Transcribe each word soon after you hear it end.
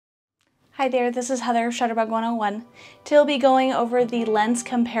Hi there, this is Heather of Shutterbug 101. Today we'll be going over the lens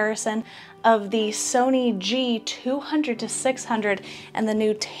comparison of the Sony G200 to 600 and the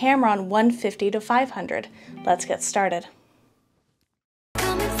new Tamron 150 to 500. Let's get started.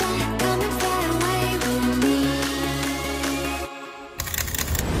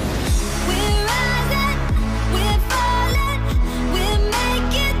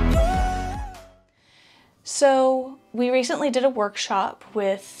 So we recently did a workshop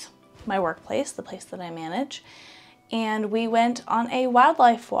with my workplace, the place that I manage, and we went on a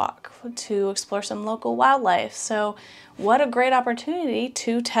wildlife walk to explore some local wildlife. So what a great opportunity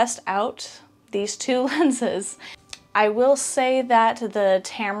to test out these two lenses. I will say that the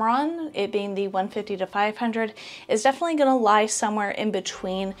Tamron, it being the 150 to 500, is definitely going to lie somewhere in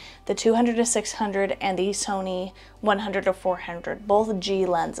between the 200 to 600 and the Sony 100 to 400, both G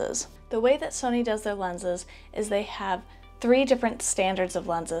lenses. The way that Sony does their lenses is they have three different standards of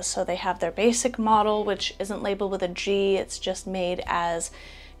lenses. So they have their basic model, which isn't labeled with a G, it's just made as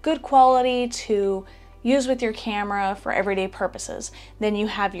good quality to use with your camera for everyday purposes. Then you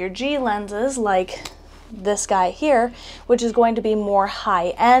have your G lenses like this guy here, which is going to be more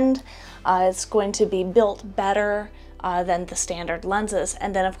high-end. It's going to be built better than the standard lenses.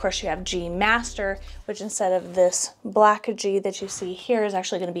 And then of course you have G Master, which instead of this black G that you see here is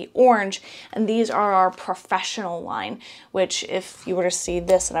actually going to be orange. And these are our professional line, which if you were to see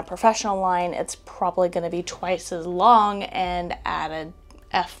this in a professional line, it's probably going to be twice as long and added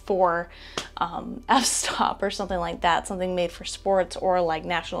f4 f-stop or something like that, something made for sports or like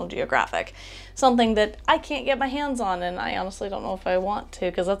National Geographic, something that I can't get my hands on, and I honestly don't know if I want to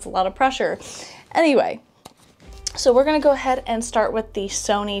because that's a lot of pressure. Anyway, so we're going to go ahead and start with the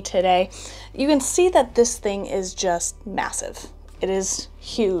Sony today. You can see that this thing is just massive. It is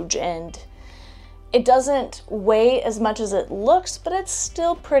huge and it doesn't weigh as much as it looks, but it's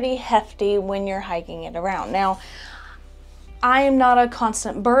still pretty hefty when you're hiking it around. Now, I am not a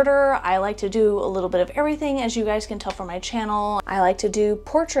constant birder. I like to do a little bit of everything, as you guys can tell from my channel. I like to do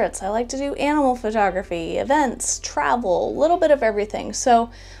portraits, I like to do animal photography, events, travel, a little bit of everything.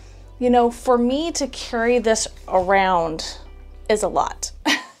 So, you know, for me to carry this around is a lot.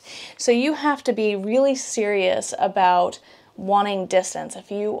 So you have to be really serious about wanting distance. If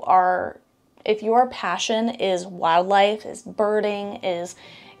your passion is wildlife, is birding, is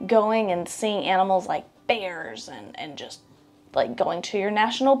going and seeing animals like bears and just like going to your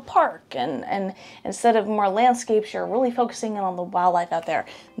national park and instead of more landscapes, you're really focusing in on the wildlife out there,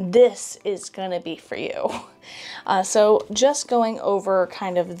 this is gonna be for you. So just going over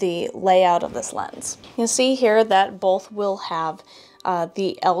kind of the layout of this lens. You can see here that both will have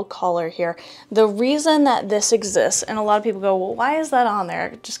the L collar here. The reason that this exists, and a lot of people go, well, why is that on there?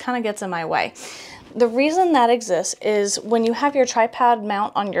 It just kind of gets in my way. The reason that exists is when you have your tripod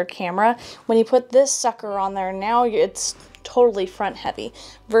mount on your camera, when you put this sucker on there, now it's totally front heavy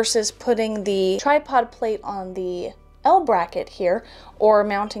versus putting the tripod plate on the L bracket here or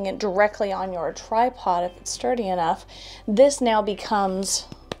mounting it directly on your tripod if it's sturdy enough. This now becomes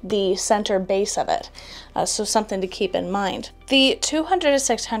the center base of it. So something to keep in mind. The 200 to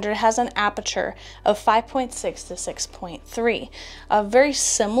 600 has an aperture of 5.6 to 6.3. Very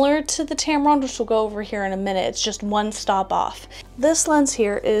similar to the Tamron, which we'll go over here in a minute. It's just one stop off. This lens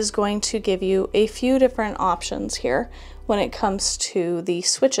here is going to give you a few different options here when it comes to the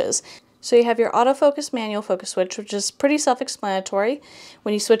switches. So you have your autofocus manual focus switch, which is pretty self-explanatory.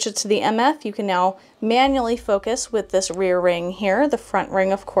 When you switch it to the MF, you can now manually focus with this rear ring here. The front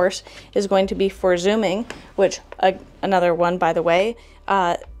ring, of course, is going to be for zooming, which, another one, by the way,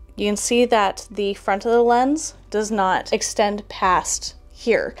 you can see that the front of the lens does not extend past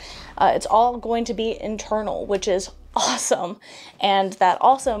here. It's all going to be internal, which is awesome. And that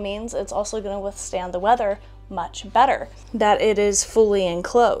also means it's also going to withstand the weather much better, that it is fully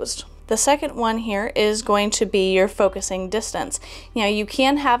enclosed. The second one here is going to be your focusing distance. You know, you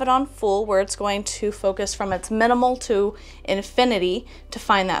can have it on full where it's going to focus from its minimal to infinity to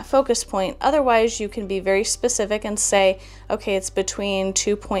find that focus point. Otherwise, you can be very specific and say, okay, it's between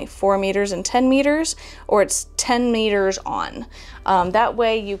 2.4 meters and 10 meters, or it's 10 meters on. That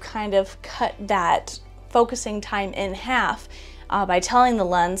way you kind of cut that focusing time in half by telling the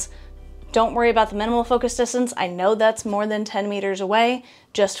lens, don't worry about the minimal focus distance. I know that's more than 10 meters away.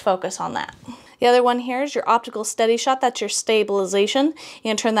 Just focus on that. The other one here is your optical steady shot. That's your stabilization.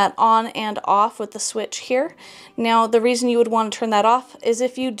 You can turn that on and off with the switch here. Now, the reason you would want to turn that off is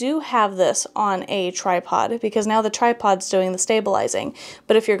if you do have this on a tripod, because now the tripod's doing the stabilizing.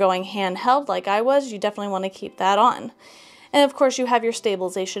 But if you're going handheld like I was, you definitely want to keep that on. And of course, you have your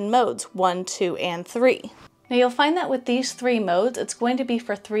stabilization modes, 1, 2, and 3. Now you'll find that with these 3 modes, it's going to be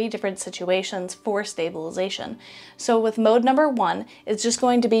for 3 different situations for stabilization. So with mode number 1, it's just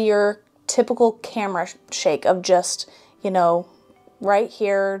going to be your typical camera shake of just, you know, right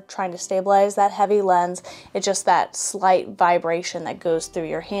here trying to stabilize that heavy lens. It's just that slight vibration that goes through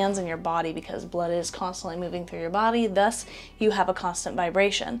your hands and your body because blood is constantly moving through your body, thus you have a constant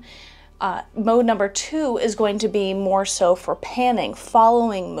vibration. Mode number 2 is going to be more so for panning,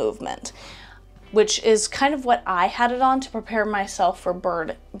 following movement, which is kind of what I had it on to prepare myself for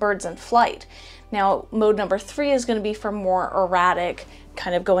birds in flight. Now, mode number 3 is going to be for more erratic,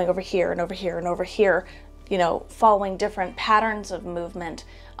 kind of going over here and over here and over here, you know, following different patterns of movement.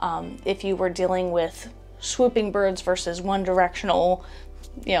 If you were dealing with swooping birds versus one directional,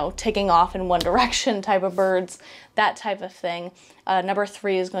 you know, taking off in one direction type of birds, that type of thing, number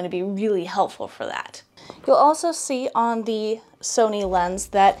 3 is going to be really helpful for that. You'll also see on the Sony lens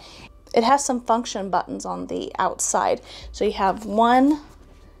that it has some function buttons on the outside. So you have 1,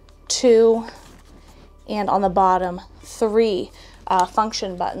 2, and on the bottom 3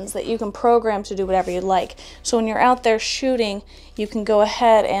 function buttons that you can program to do whatever you'd like. So when you're out there shooting, you can go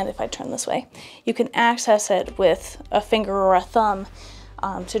ahead and, if I turn this way, you can access it with a finger or a thumb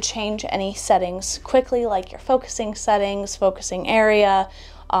to change any settings quickly, like your focusing settings, focusing area,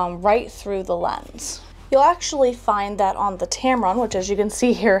 right through the lens. You'll actually find that on the Tamron, which as you can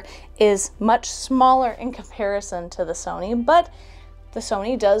see here is much smaller in comparison to the Sony, but the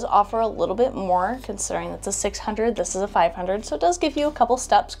Sony does offer a little bit more considering it's a 600, this is a 500, so it does give you a couple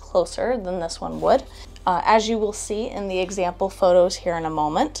steps closer than this one would. As you will see in the example photos here in a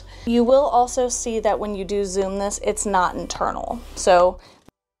moment. You will also see that when you do zoom this, it's not internal. So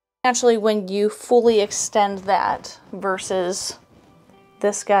naturally when you fully extend that versus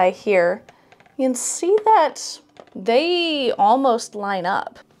this guy here, you can see that they almost line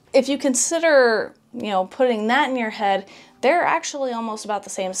up. If you consider, you know, putting that in your head, they're actually almost about the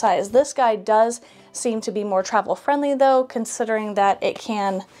same size. This guy does seem to be more travel friendly though, considering that it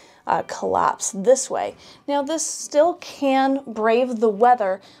can collapse this way. Now this still can brave the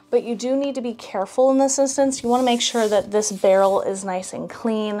weather, but you do need to be careful in this instance. You want to make sure that this barrel is nice and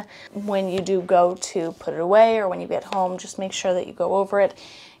clean when you do go to put it away, or when you get home, just make sure that you go over it.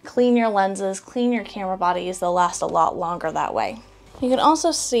 Clean your lenses, clean your camera bodies, they'll last a lot longer that way. You can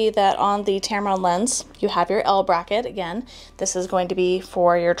also see that on the Tamron lens, you have your L bracket. Again, this is going to be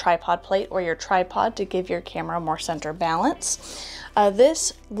for your tripod plate or your tripod to give your camera more center balance.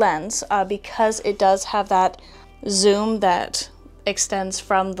 This lens, because it does have that zoom that extends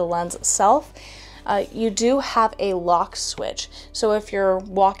from the lens itself, you do have a lock switch. So if you're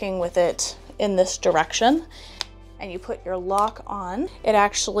walking with it in this direction and you put your lock on, it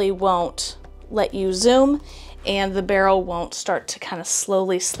actually won't let you zoom, and the barrel won't start to kind of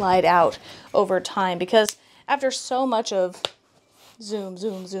slowly slide out over time, because after so much of zoom,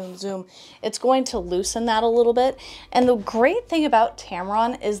 zoom, zoom, zoom, it's going to loosen that a little bit. And the great thing about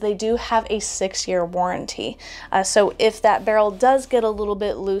Tamron is they do have a 6-year warranty. So if that barrel does get a little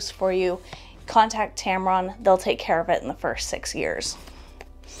bit loose for you, contact Tamron. They'll take care of it in the first 6 years.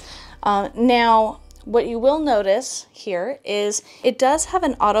 Now, what you will notice here is it does have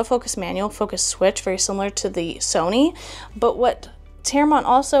an autofocus manual focus switch, very similar to the Sony, but what Tamron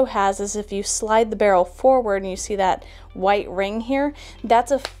also has is if you slide the barrel forward and you see that white ring here,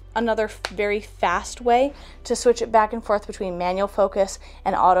 that's another very fast way to switch it back and forth between manual focus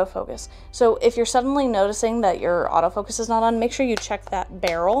and autofocus. So if you're suddenly noticing that your autofocus is not on, make sure you check that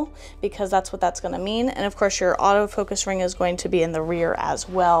barrel, because that's what that's going to mean. And of course your autofocus ring is going to be in the rear as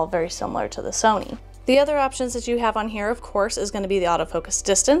well, very similar to the Sony. The other options that you have on here, of course, is going to be the autofocus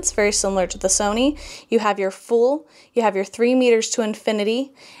distance, very similar to the Sony. You have your full, you have your 3 meters to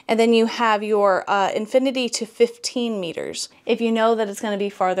infinity, and then you have your infinity to 15 meters. If you know that it's going to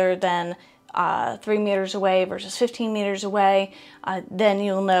be farther than 3 meters away versus 15 meters away, then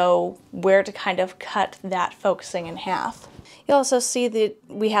you'll know where to kind of cut that focusing in half. You'll also see that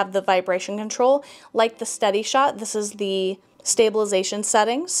we have the vibration control. Like the steady shot, this is the stabilization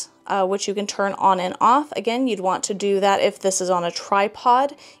settings, which you can turn on and off. Again, you'd want to do that if this is on a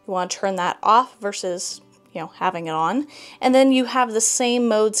tripod. You want to turn that off versus, you know, having it on. And then you have the same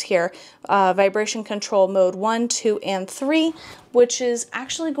modes here, vibration control mode 1, 2, and 3, which is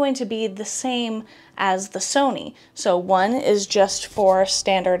actually going to be the same as the Sony. So 1 is just for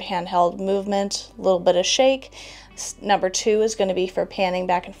standard handheld movement, a little bit of shake. Number 2 is going to be for panning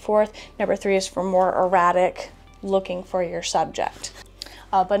back and forth. Number 3 is for more erratic, looking for your subject.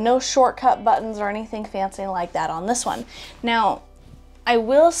 But no shortcut buttons or anything fancy like that on this one. Now, I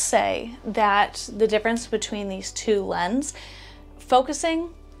will say that the difference between these two lenses, focusing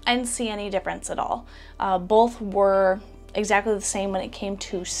I didn't see any difference at all. Both were exactly the same when it came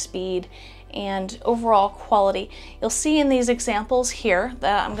to speed and overall quality. You'll see in these examples here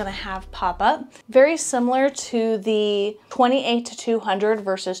that I'm gonna have pop up, very similar to the 28-200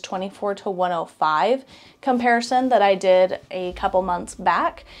 versus 24-105 comparison that I did a couple months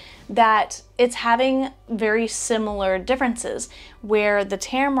back, that it's having very similar differences, where the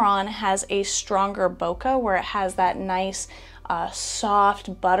Tamron has a stronger bokeh, where it has that nice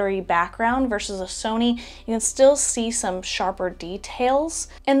soft buttery background, versus a Sony. You can still see some sharper details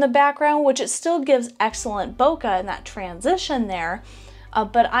in the background, which it still gives excellent bokeh in that transition there.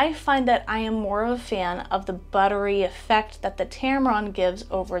 But I find that I am more of a fan of the buttery effect that the Tamron gives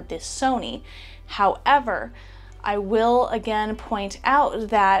over the Sony. However, I will again point out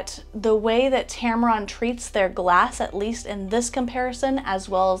that the way that Tamron treats their glass, at least in this comparison, as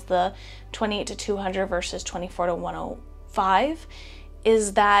well as the 28-200 versus 24-105,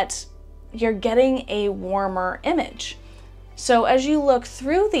 is that you're getting a warmer image. So as you look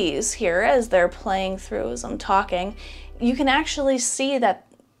through these here, as they're playing through as I'm talking, you can actually see that,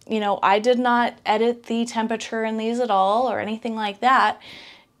 you know, I did not edit the temperature in these at all or anything like that,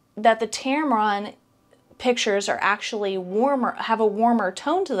 that the Tamron pictures are actually warmer, have a warmer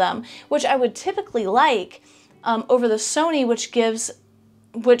tone to them, which I would typically like over the Sony,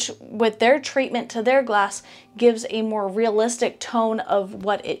 which with their treatment to their glass gives a more realistic tone of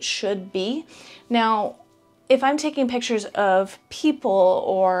what it should be. Now, if I'm taking pictures of people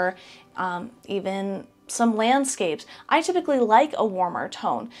or even some landscapes, I typically like a warmer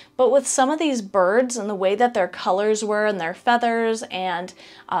tone. But with some of these birds and the way that their colors were and their feathers and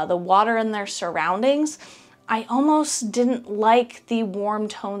the water in their surroundings, I almost didn't like the warm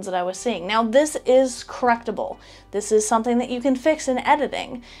tones that I was seeing. Now, this is correctable. This is something that you can fix in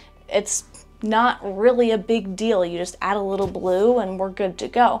editing. It's not really a big deal. You just add a little blue and we're good to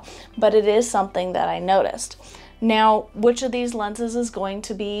go. But it is something that I noticed. Now, which of these lenses is going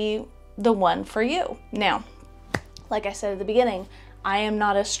to be the one for you? Now, like I said at the beginning, I am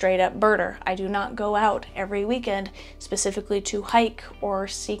not a straight up birder. I do not go out every weekend specifically to hike or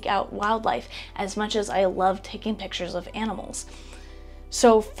seek out wildlife, as much as I love taking pictures of animals.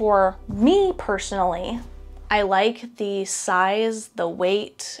 So for me personally, I like the size, the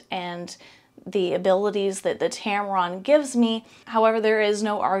weight, and the abilities that the Tamron gives me. However, there is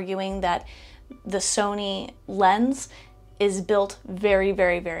no arguing that the Sony lens is built very,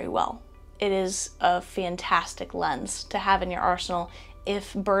 very, very well. It is a fantastic lens to have in your arsenal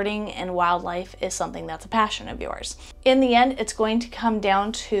if birding and wildlife is something that's a passion of yours. In the end, it's going to come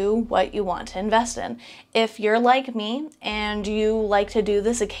down to what you want to invest in. If you're like me and you like to do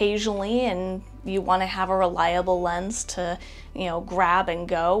this occasionally and you want to have a reliable lens to, you know, grab and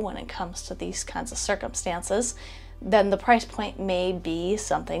go when it comes to these kinds of circumstances, then the price point may be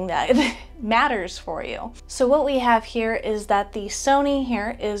something that matters for you. So what we have here is that the Sony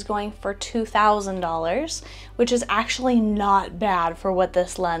here is going for $2,000, which is actually not bad for what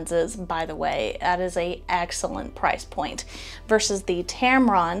this lens is, by the way. That is an excellent price point. Versus the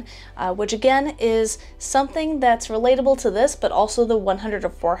Tamron, which again is something that's relatable to this, but also the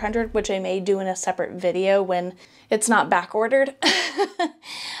 100-400, which I may do in a separate video when it's not back ordered.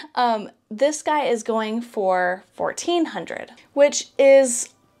 This guy is going for $1,400, which is,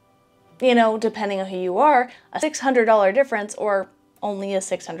 you know, depending on who you are, a $600 difference or only a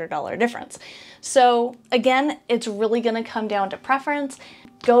 $600 difference. So again, it's really going to come down to preference.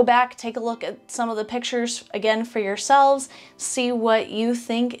 Go back, take a look at some of the pictures again for yourselves, see what you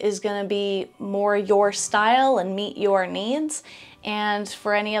think is going to be more your style and meet your needs. And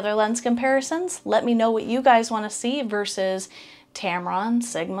for any other lens comparisons, let me know what you guys want to see versus Tamron,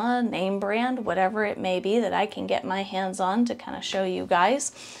 Sigma, name brand, whatever it may be that I can get my hands on to kind of show you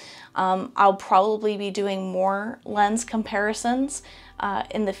guys. I'll probably be doing more lens comparisons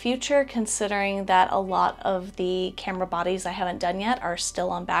in the future, considering that a lot of the camera bodies I haven't done yet are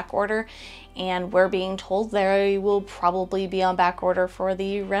still on back order, and we're being told they will probably be on back order for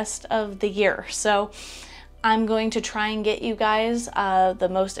the rest of the year. So I'm going to try and get you guys the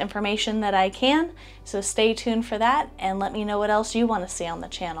most information that I can, so stay tuned for that and let me know what else you want to see on the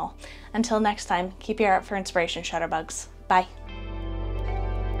channel. Until next time, keep your eye out for inspiration, Shutterbugs. Bye.